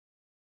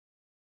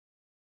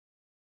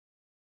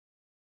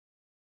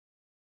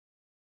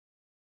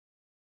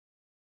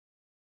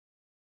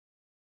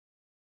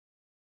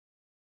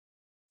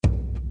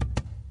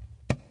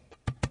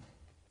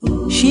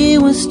She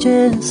was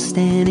just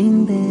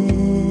standing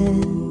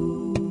there,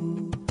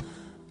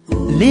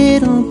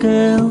 little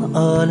girl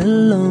all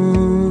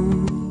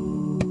alone,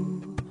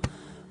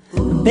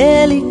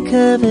 barely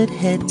covered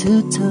head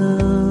to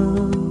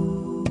toe,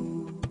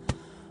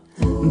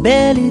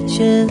 barely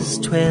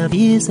just 12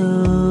 years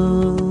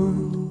old.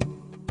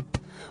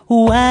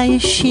 Why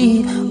is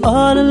she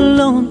all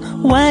alone?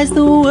 Why is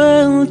the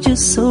world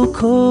just so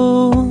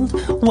cold?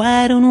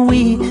 Why don't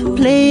we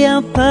play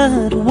our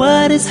part?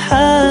 What is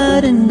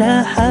hard in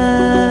our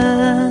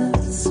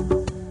hearts?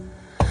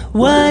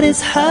 What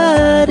is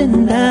hard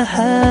in our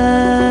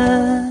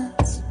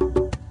hearts?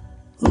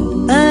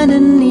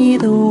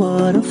 Underneath the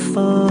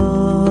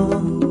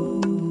waterfall,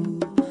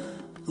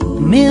 $1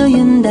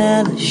 million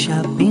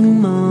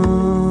shopping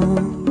mall,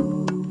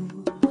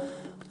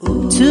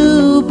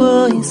 two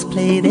boys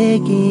play their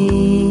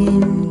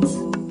games,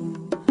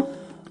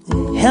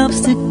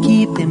 helps to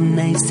keep them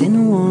nice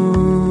and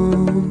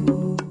warm.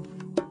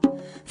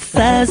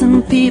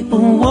 1,000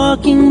 people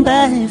walking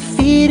by,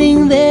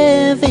 feeding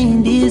their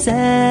vain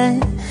desire.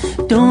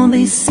 Don't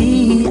they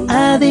see?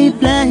 Are they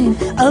blind?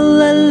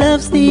 Allah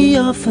loves the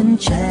orphan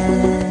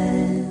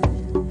child.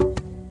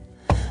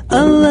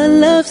 Allah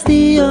loves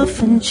the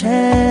orphan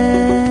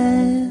child.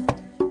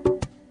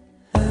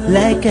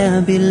 Like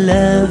our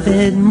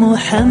beloved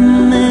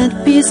Muhammad,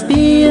 peace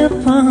be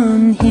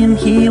upon him,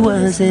 he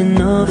was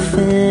an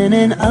orphan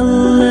and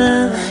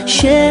Allah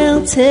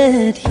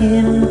sheltered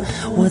him.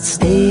 What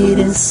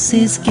status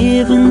is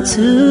given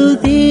to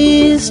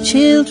these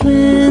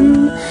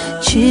children?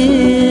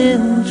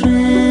 Children,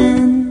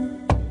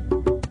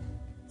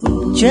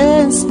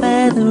 just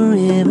by the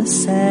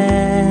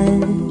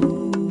riverside,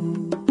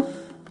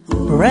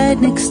 right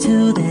next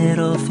to that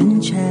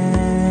orphan child.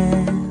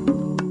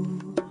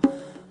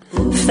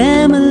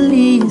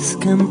 Families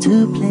come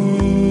to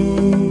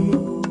play,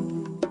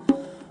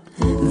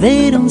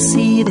 they don't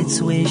see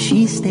that's where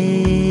she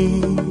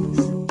stays.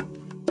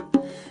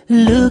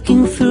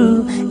 Looking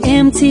through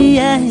empty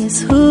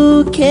eyes,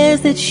 who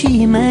cares that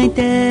she might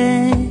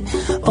die?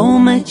 Oh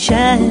my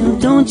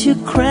child, don't you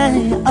cry,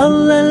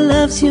 Allah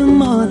loves you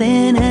more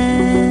than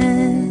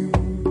I.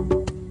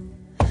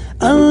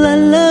 Allah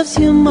loves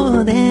you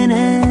more than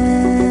I.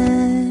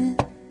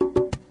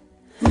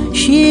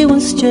 She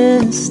was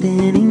just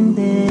standing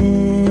there,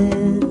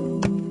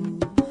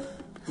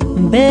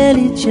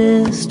 barely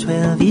just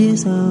 12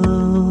 years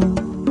old.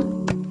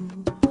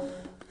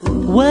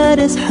 What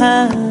is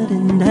hard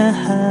in our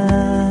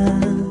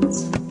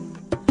hearts?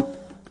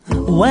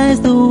 Why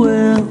is the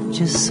world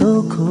just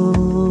so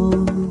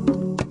cold?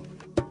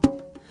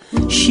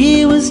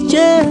 She was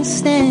just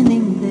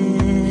standing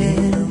there,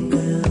 little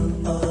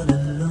girl all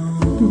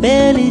alone,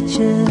 barely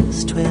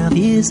just 12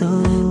 years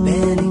old,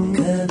 barely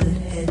covered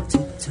head to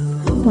toe.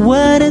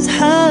 What is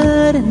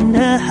hard in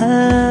our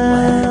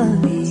hearts?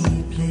 Why we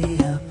play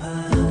our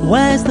part?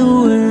 Why is the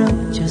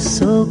world just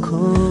so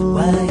cold?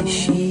 Why is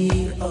she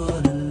all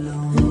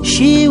alone?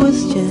 She was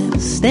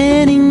just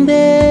standing there,